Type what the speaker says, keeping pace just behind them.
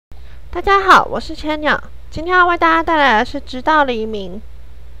大家好，我是千鸟，今天要为大家带来的是《直到黎明》。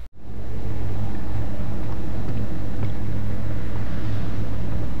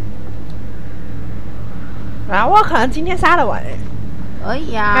啊，我可能今天杀得完可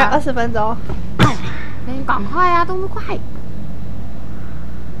以啊，还有20分钟。那你赶快啊，动作快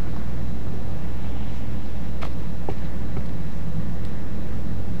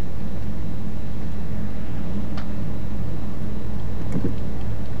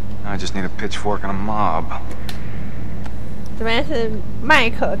！I just need a pitchfork and a mob. 这边是麦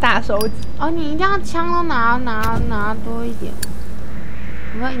克大收集哦，你一定要枪都拿多一点。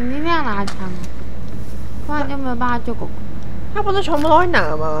你一定要拿枪，不然就没有办法救狗狗。他不是全部都会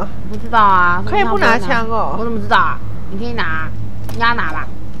拿吗？不知道啊，可以不拿枪哦。我怎么知道啊？你可以拿，你要拿吧？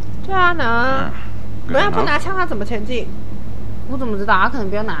对啊，拿。如果不拿枪，他怎么前进？我怎么知道？他可能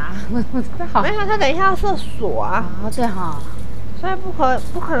不用拿。好，没有，他等一下要射锁啊。哦，对哈。所以不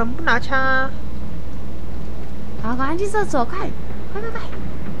可能不拿枪啊！好，赶快去厕所，快！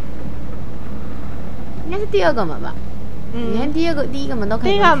应该是第二个门吧？你看第一个门都可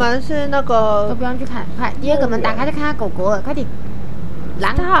以。第一个门是那个都不用去看，快！第二个门打开就看到狗狗了，快点！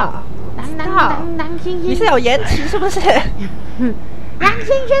狼星星，你是有延迟是不是？狼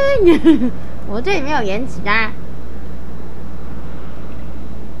星星，我这里没有延迟啊。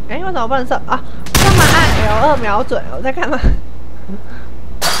哎，我怎么不能射啊？干嘛按 L2瞄准？我在干嘛？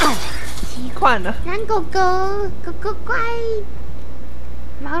习惯了。蓝狗狗，狗狗乖，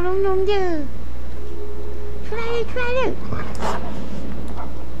毛茸茸的，出来了。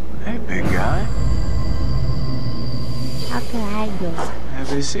Hey, big guy. 好可爱哟。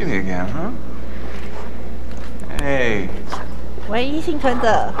Happy to see me again, huh? Hey. 唯一幸存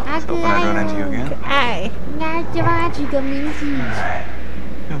者。好可 Hoping 爱 I don't end you 哟。 again. 爱。应该就帮他取个名字。Alright.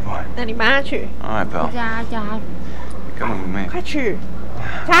 Good boy. 那你帮他取。All right, pal. 叫他。Come with me. 快去。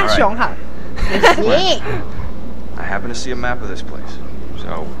加熊好。行。I happen to see a map of this place,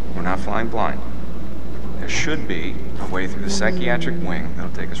 so we're not flying blind. There should be a way through the psychiatric wing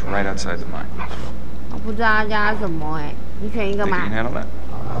that'll take us right outside the mine. 我不知道要加什么哎，你选一个 Think 嘛 you can handle that?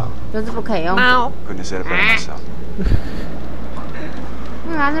 就是不可以用。猫。 Couldn't have said it better myself.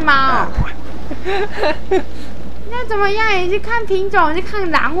 为啥是猫？ Ah, boy. 那怎么样？也去看品种，去看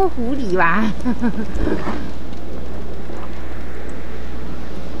狼或狐狸吧。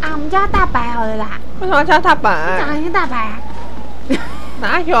啊，我们叫它大白好了啦。为什么要叫大白？长得很像大白啊。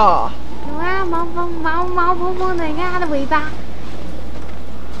哪有？有啊，毛蓬蓬的，你看它的尾巴。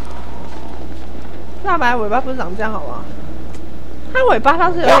大白尾巴不是长这样好吗？它尾巴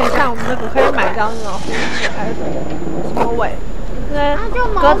倒是有点像我们那个可以买到那种狐狸还是什么尾，对，它就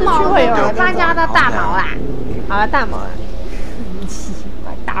格子区会有的，它叫它大毛啦。好了，大毛啦。奇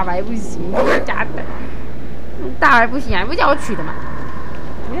怪，大白不行，假的。大白不行啊，不叫我取的嘛。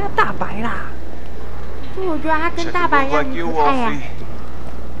你叫大白啦。所以我觉得它跟大白一样很可爱呀。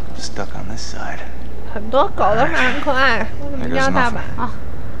Stuck on this side. 很多狗都蛮可爱，为什么一定要大白？啊，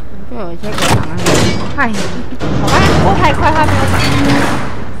就有一些狗长得很快。我发现过太快，它没有长。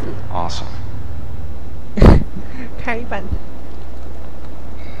Awesome. 开一半。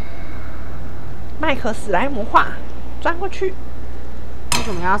麦克史莱姆化，钻过去。为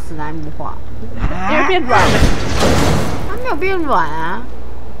什么要史莱姆化？因为变软了。它没有变软啊。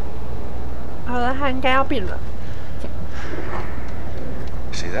好了，它应该要变软。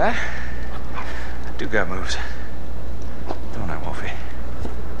 See that? I do got moves. Don't I, Wolfie?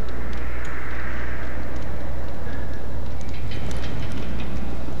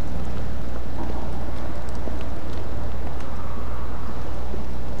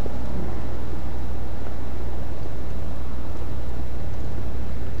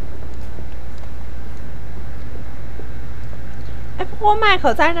 不过麦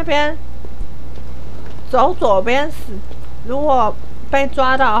克在那边走左边死，如果被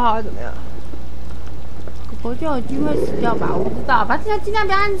抓到的话会怎么样？狗狗就有机会死掉吧？我不知道，反正尽量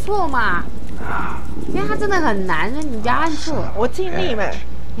不要按错嘛。因为它真的很难，所以你不要按错。我尽力没。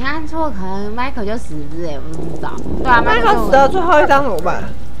你按错，可能 Michael 就死之类，我不知道。对啊麦克死了最后一张怎么办？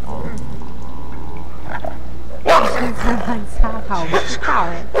差好不到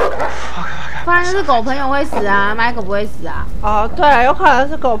哎。不然就是狗朋友会死啊 ，Michael 不会死啊。哦，对，有可能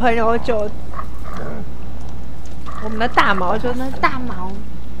是狗朋友救。我们的大毛就是大毛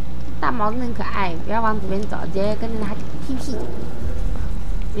真的很可爱，不要往左边走，直接跟着它踢屁。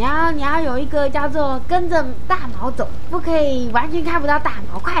你要有一个叫做跟着大毛走，不可以完全看不到大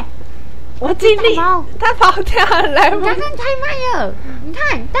毛，快！我尽力，它跑掉了，来不及。刚刚太慢了，你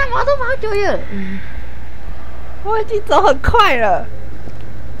看大毛都跑久了。我已经走很快了。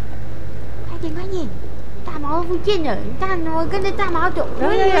快点，大毛不见了，你看我跟着大毛走。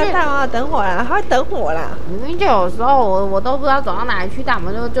大毛等我啦，他会等我啦。明明就有时候我都不知道走到哪里去，大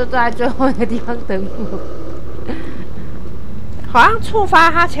毛就在最后一个地方等我。好像触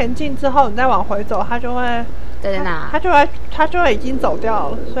发他前进之后，你再往回走，他就会在哪？他就会已经走掉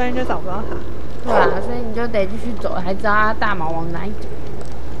了，所以你就找不到他。对啊，所以你就得继续走，还知道他大毛往哪里走。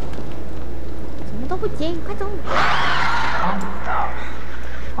什么都不捡，快走！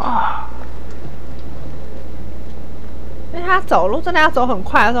啊！因为他走路真的要走很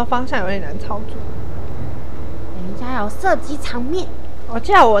快的时候，方向有点难操作。人家有射击场面。我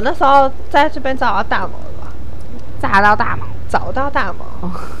记得我那时候在这边找到大毛了吧？找到大毛。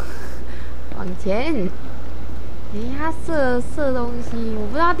哦，往前。他射东西，我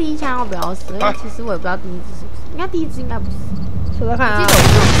不知道第一枪要不要射，因为其实我也不知道第一支是不是，应该第一支应该不是。射射看啊！记得我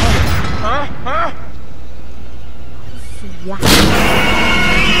没有。死呀！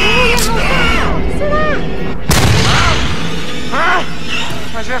也好大，是吗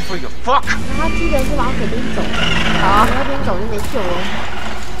？What's that for you? Fuck! 他记得是往左边走，好，那边走就没救了。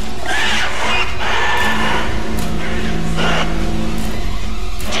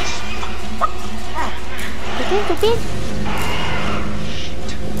左边。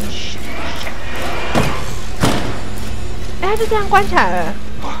哎，他就这样关起来了。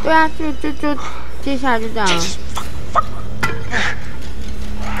对啊，就接下来就这样。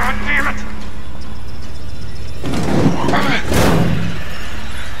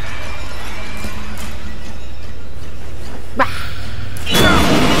吧。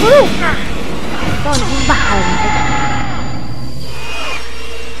都已经罢了，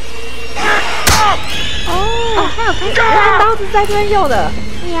哦，还有开拿刀子在这边用的。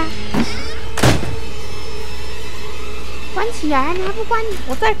对呀。关起来，你还不关？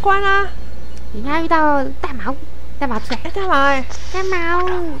我在关啊！你看遇到大毛出来，大毛大毛，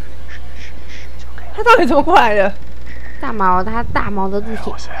他到底怎么过来的？大毛他大毛的路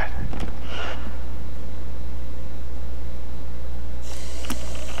线。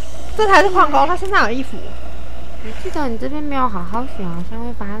这才是矿工，他身上有衣服。我记得你这边没有好好选，好像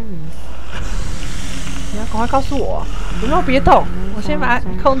会发生什么事。你要赶快告诉我，有没有别动？我先把它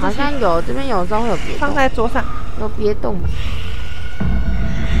控制。好像有，这边有时候会有别动。放在桌上。有别动嘛？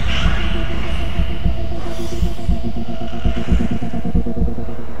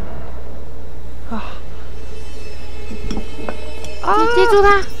接住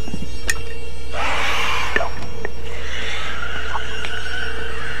他！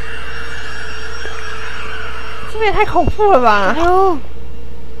这也太恐怖了吧！哎呦！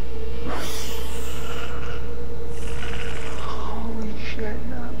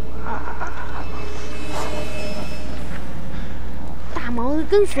大毛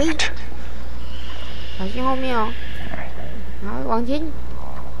跟随，小心后面哦。然后往前，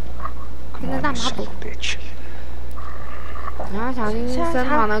跟着大毛走。然后小心身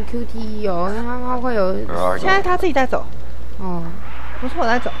旁的 QTE 哦，他会有。现在他自己在走。哦，不是我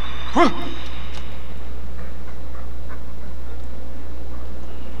在走。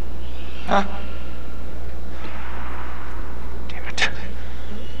啊 ！Damn it!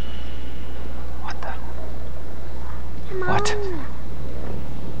 What the? What?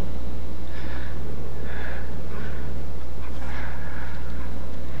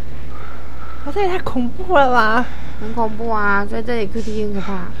 这也太恐怖了吧！很恐怖啊，所以这里 QTE 很可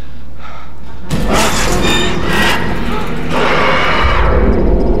怕。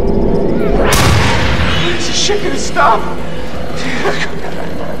This shit gonna stop! This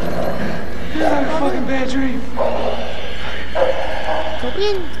is a fucking bad dream. 左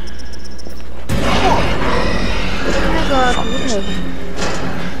边，那个土腿。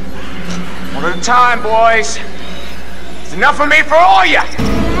One at a time, boys. It's enough of me for all of you.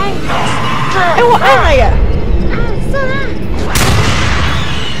 哎，我按了耶！射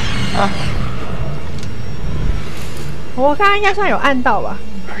他！啊！我刚刚应该算有按到吧？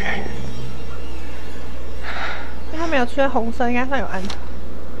 Okay. 因为它没有出现红色，应该算有按到。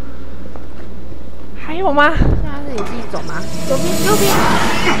还有吗？现在是你自己走吗？左边，右边。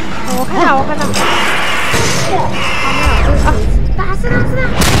哦，我看到，我看到。没有，就是打是他。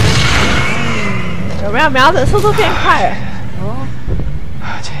有没有瞄准速度变快了？哦。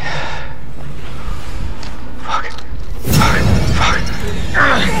哦，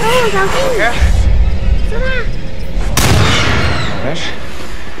小心！是他。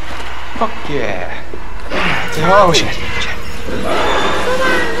Fuck yeah! Oh shit! 是吧？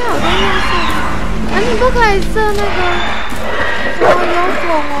应该有在用射。你不可以射那个油桶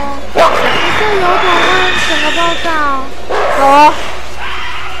哦，你射油桶会整个爆炸哦。好啊。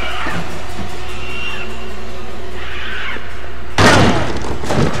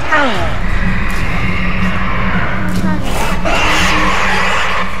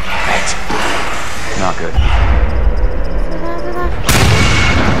Not good. 是他。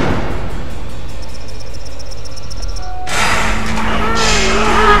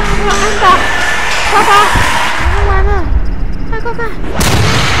没有按到，爸爸，完了，快！下一个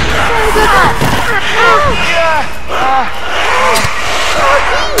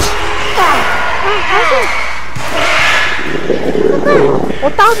我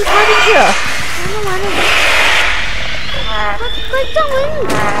刀子插进去了，完了，快站稳！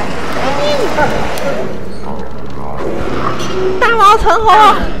大毛成活，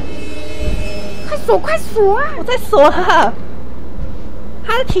快锁啊！我在锁它。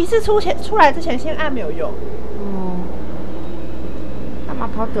它的提示出来之前先按没有用。哦，大毛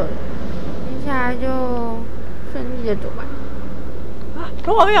跑走了，接下来就顺利的走吧。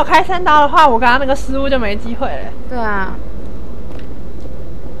如果没有开3刀的话，我刚刚那个失误就没机会了。对啊。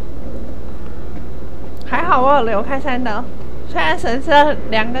还好我有留开3刀，虽然省失了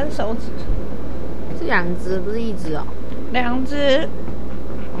2根手指。是2只，不是1只哦。2只。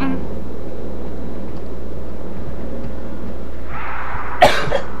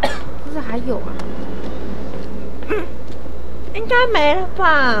不是还有啊？应该没了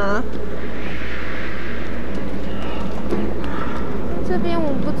吧？这边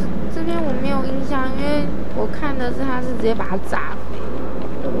我没有印象，因为我看的是他是直接把它炸飞，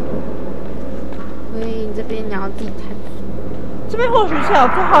所以这边你要自己探索。这边或许是有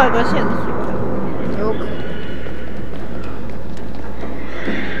最后一个线索，有可能。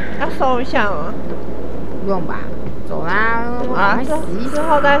要搜一下吗？不用吧，走啦，我赶快死一死。之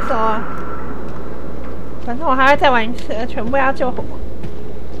后再搜啊。反正我还会再玩一次，全部要救活。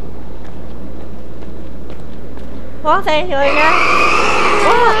哇塞，有一个！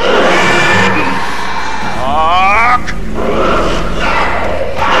哦，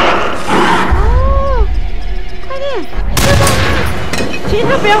快点！其实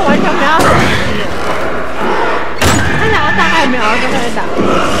他不用完全不要死，他想要大概秒就可以打。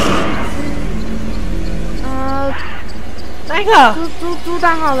哪一个？猪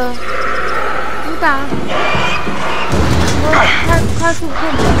打好了，猪打。快速控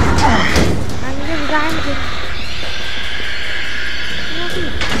制！安静。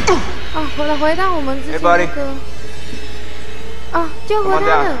哦，回到我们之前那个。哦，救活他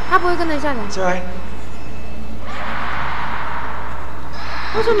了，他不会跟着下来。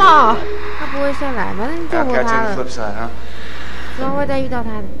为什么？他不会下来，反正救活他了。之后会再遇到他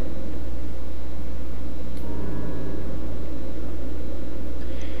的。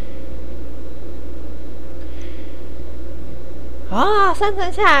啊，3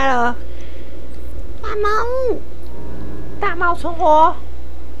层下来了。大猫存活。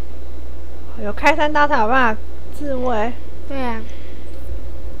有开3刀才有办法自卫。对呀。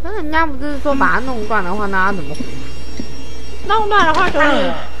可是人家不是说把它弄断的话，那它怎么活？弄断的话就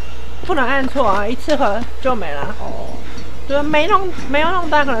是不能按错啊，一次合就没了。哦。就是没有弄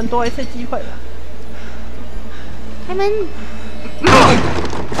断，可能多一次机会吧。开门。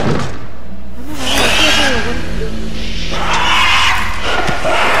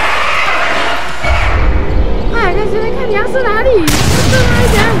快，在这边看你要射哪里？射哪一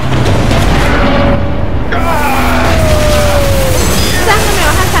点？3个没有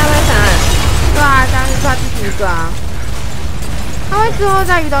和3分闪。对啊，这样是他第几个啊？他会之后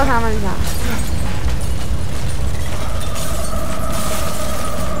再遇到他们啥？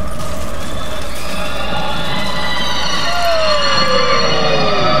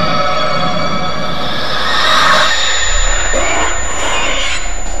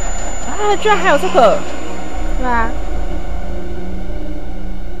啊，居然还有这个！对啊。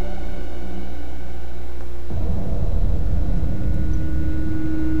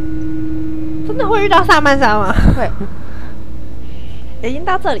真的会遇到萨曼莎吗？会。已经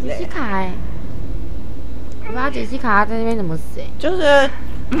到这里了。杰西卡哎，我不知道杰西卡在那边怎么死哎。就是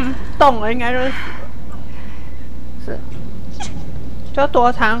动了，应该就是死了。是。就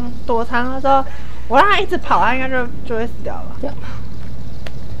躲藏的时候，我让他一直跑，他应该就会死掉了。对。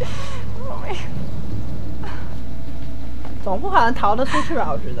总不可能逃得出去吧？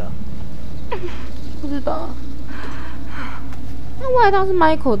我觉得。不知道。那外套是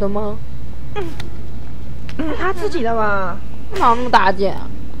Michael 的吗？他自己的吧？哪有那么大件啊？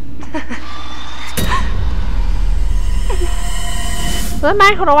可是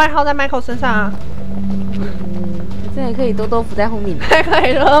Michael 的外套在 Michael 身上啊。这也可以兜扶在后面。还可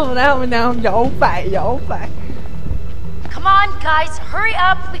以兜扶在后面那样摇摆。Come on, guys, hurry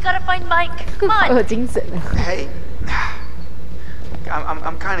up! We gotta find Mike. Come on. 有精神了。Hey,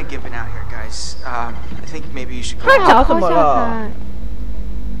 I'm kind of giving out here, guys. I think maybe you should go. 他脚怎么了？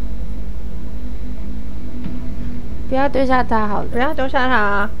不要丢下他好了。不要丢下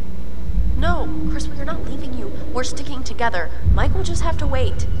他。No, Chris, we're not leaving you. We're sticking together. Mike will just have to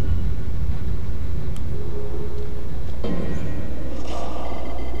wait.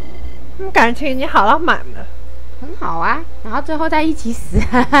 感情已经好到满了，很好啊。然后最后再一起死，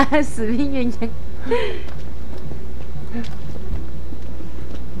死命鸳鸯。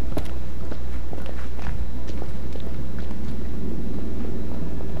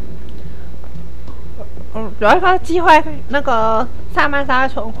有一个机会，那个萨曼莎会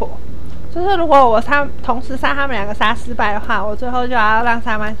存活。就是如果我同时杀他们两个杀失败的话，我最后就要让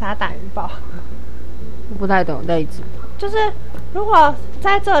萨曼莎打云豹。我不太懂这一次。就是如果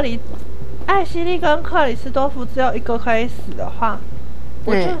在这里，艾希莉跟克里斯多夫只有一个可以死的话，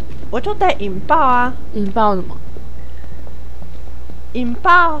我就得引爆啊！引爆什么？引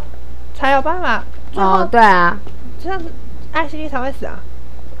爆才有办法。哦，对啊，这样子艾希莉才会死啊。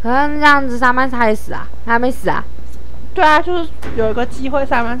可是这样子萨曼莎也死啊，他还没死啊。对啊，就是有一个机会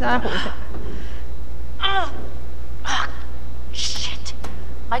萨曼莎活下来。Shit!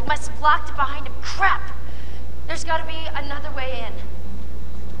 Mike must have blocked it behind him. Crap! There's gotta be another way in.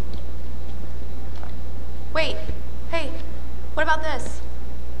 Wait, hey, what about this?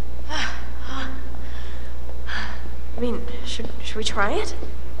 I mean, should we try it?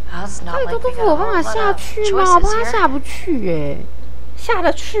 It's 这 not 里 like 多 we 多 got 夫 a 有办 whole 法 lot 下 of 去吗？我 choices 怕他 here. 下不去耶，下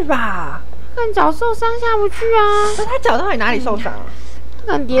得去吧？看脚受伤下不去啊。可是他脚到底哪里受伤了？他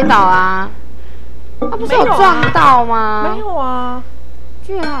可能跌倒啊。他不是有撞到吗？没有啊，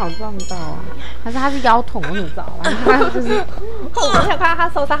居然他有撞到啊！还是他是腰痛，我怎么知道？他就是，我没有看到他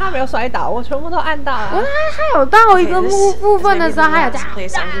受伤，他没有摔倒，我全部都按到了。原来他有到一个部分的时候，他有这样，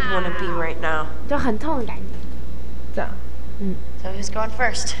 place I would want to be right now. 就很痛的感觉。这样，So who's going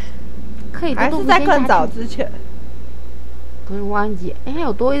first? 克里多多夫还是在更早之前。可是忘记，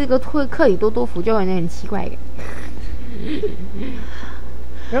有多一个克里多多夫就有点很奇怪感。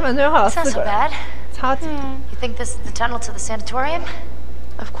原本这边会有 It's not 4 so 个人， bad. 超级。You think this is the tunnel to the sanatorium?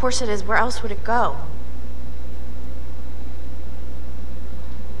 Of course it is. Where else would it go?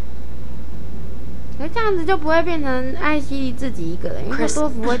 可这样子就不会变成艾希莉自己一个人，因为多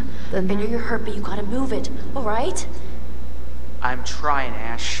夫会等 I 他 know。you're hurt, but you gotta move it. All right? I'm trying,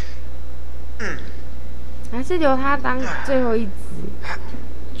 Ash. 还是留他当最后一只。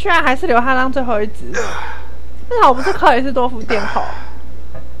居然还是留他当最后一只。至少我不是克里斯多夫殿后。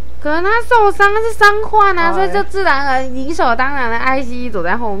可能他受伤是伤患啊，哦所以就自然而理所当然的艾希莉走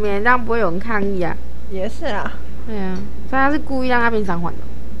在后面，这样不会有人抗议啊。也是啊。对啊，所以他是故意让他变伤患的。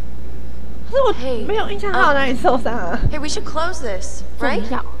可是我没有印象他有哪里受伤啊。Hey, we should close this, 重 right?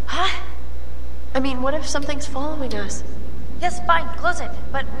 要。 Huh? I mean, what if something's following us? Yes, fine, close it.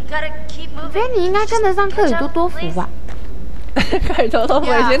 But we gotta keep 我 moving. 觉得你应该跟得上克里多多夫吧？克里多多夫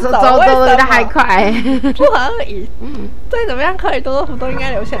也先走，走的还快。不合理。再怎么样，克里多多夫都应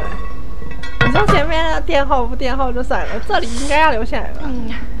该留下来。你说前面的殿后不殿后就算了，这里应该要留下来吧？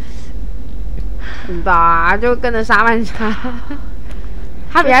不知道啊，就跟着沙曼莎。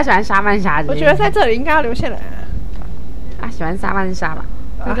他比较喜欢沙曼莎。我觉得在这里应该要留下来。啊，喜欢沙曼莎吧？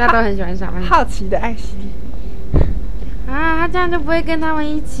大家都很喜欢沙曼莎。好奇的艾希莉。啊，他这样就不会跟他们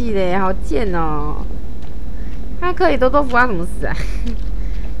一起嘞，好贱哦！那克里多多夫要怎么死啊？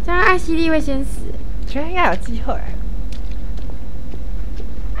这样艾希莉会先死。觉得应该有机会。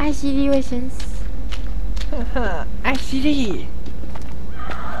艾希莉会先死。呵呵，艾希莉。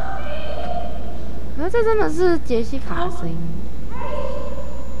可是这真的是杰西卡的声音。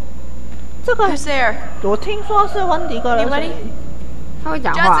这个 Who's there? 我听说是温迪哥的声音。他会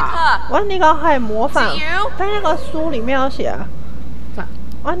讲话。Jessica! 温迪哥可以模仿 Is it you?，在那个书里面有写啊。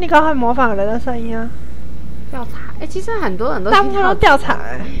温迪哥会模仿人的声音啊。调查，其实很多人都大部分都调查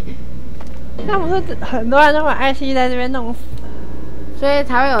那不是很多人都把艾希莉在这边弄死，所以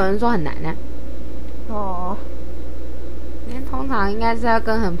才会有人说很难呢。哦。因为通常应该是要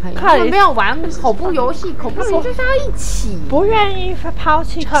跟朋友，克里斯没有玩恐怖游戏，恐怖游戏就是要一起。不愿意抛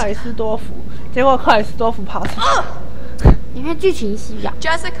弃克里斯多夫，结果克里斯多夫抛弃。因为剧情需要。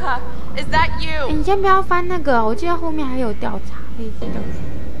 Jessica, is that you? 你先不要翻那个，我记得后面还有调查，可以调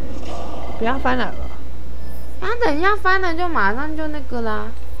查。不要翻哪个？啊，等一下翻了就马上就那个啦，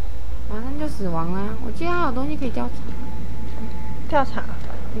马上就死亡啦。我记得还有东西可以调查。调查。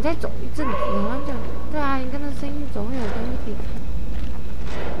你再走一阵子，马上就对啊，你跟着声音走，会有东西可以看。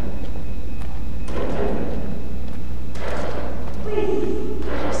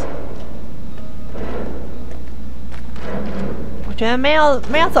我觉得没有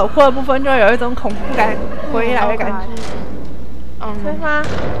走过的部分，就有一种恐怖感回来的感觉。对吗？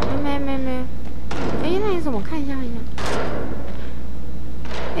没。那你怎么看一下？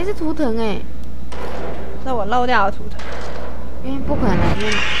是图腾是我漏掉的图腾。因为不可能来这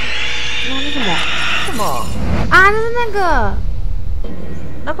边买。那是什么？什么？啊，就是那个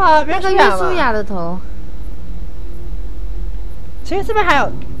约书亚的头。其实这边还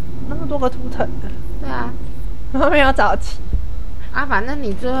有那么多个图腾的。对啊。然后没有找齐。啊，反正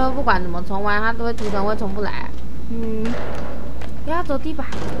你最后不管怎么重玩，它都会图腾会重不来。嗯。不要走地板，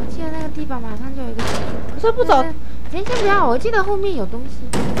我记得那个地板马上就有一个。可是不走。先不要，我记得后面有东西。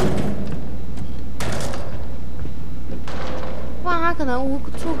不然它可能无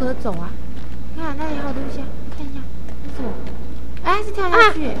处可走啊！看那里还有东西啊，看一下，那什么？哎，是跳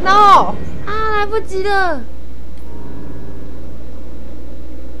下去 ！No！ 啊，来不及了！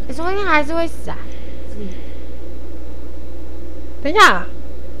说不定还是会死啊！等一下，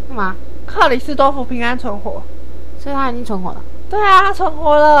干嘛？克里斯多夫平安存活，所以他已经存活了。对啊，他存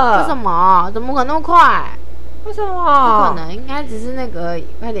活了。为什么？怎么可能那么快？为什么？不可能，应该只是那个而已。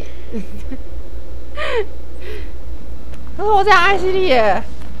快点！可是我在艾希利耶，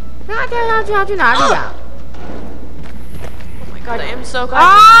那他跳下去要去哪里啊 Oh my god, I am so glad.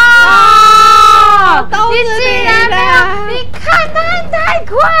 啊！都是竟然没有！你看太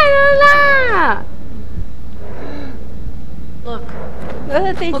快了啦 Look. 这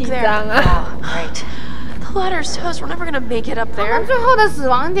是第 Look 几 there. 章啊？ Oh, great. The ladder's toast. We're never gonna make it up 我 there. 们最后的死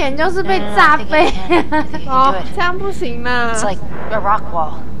亡点就是被炸飞。哦，这样不行啦。 It's like a rock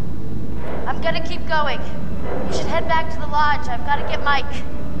wall. I'm gonna keep going. You should head back to the lodge. I've got to get Mike.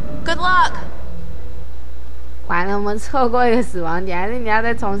 Good luck. 完了，我们错过一个死亡点，还是你要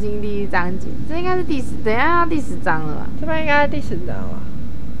再重新第一章节？这应该是第10，等一下要第10章了吧？这边应该是第10章了。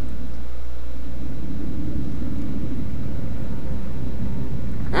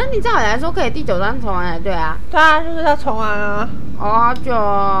你照理来说可以第9章重玩才对啊。对啊，就是要重玩啊。哦，好久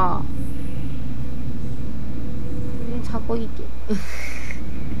哦，已经超过1点。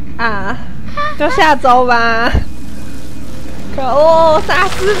啊，就下周吧。可恶，杀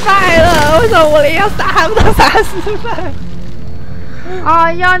失败了！为什么我连要杀他们都杀失败？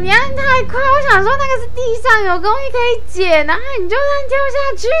哎呦，你按太快！我想说那个是地上有东西可以捡，然后你就这样跳下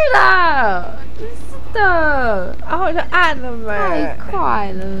去了，真是的。然后我就按了没？太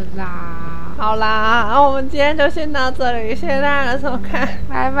快了啦！好啦，然后我们今天就先到这里，谢谢大家的收看，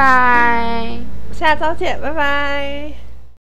拜拜，下周见，拜拜。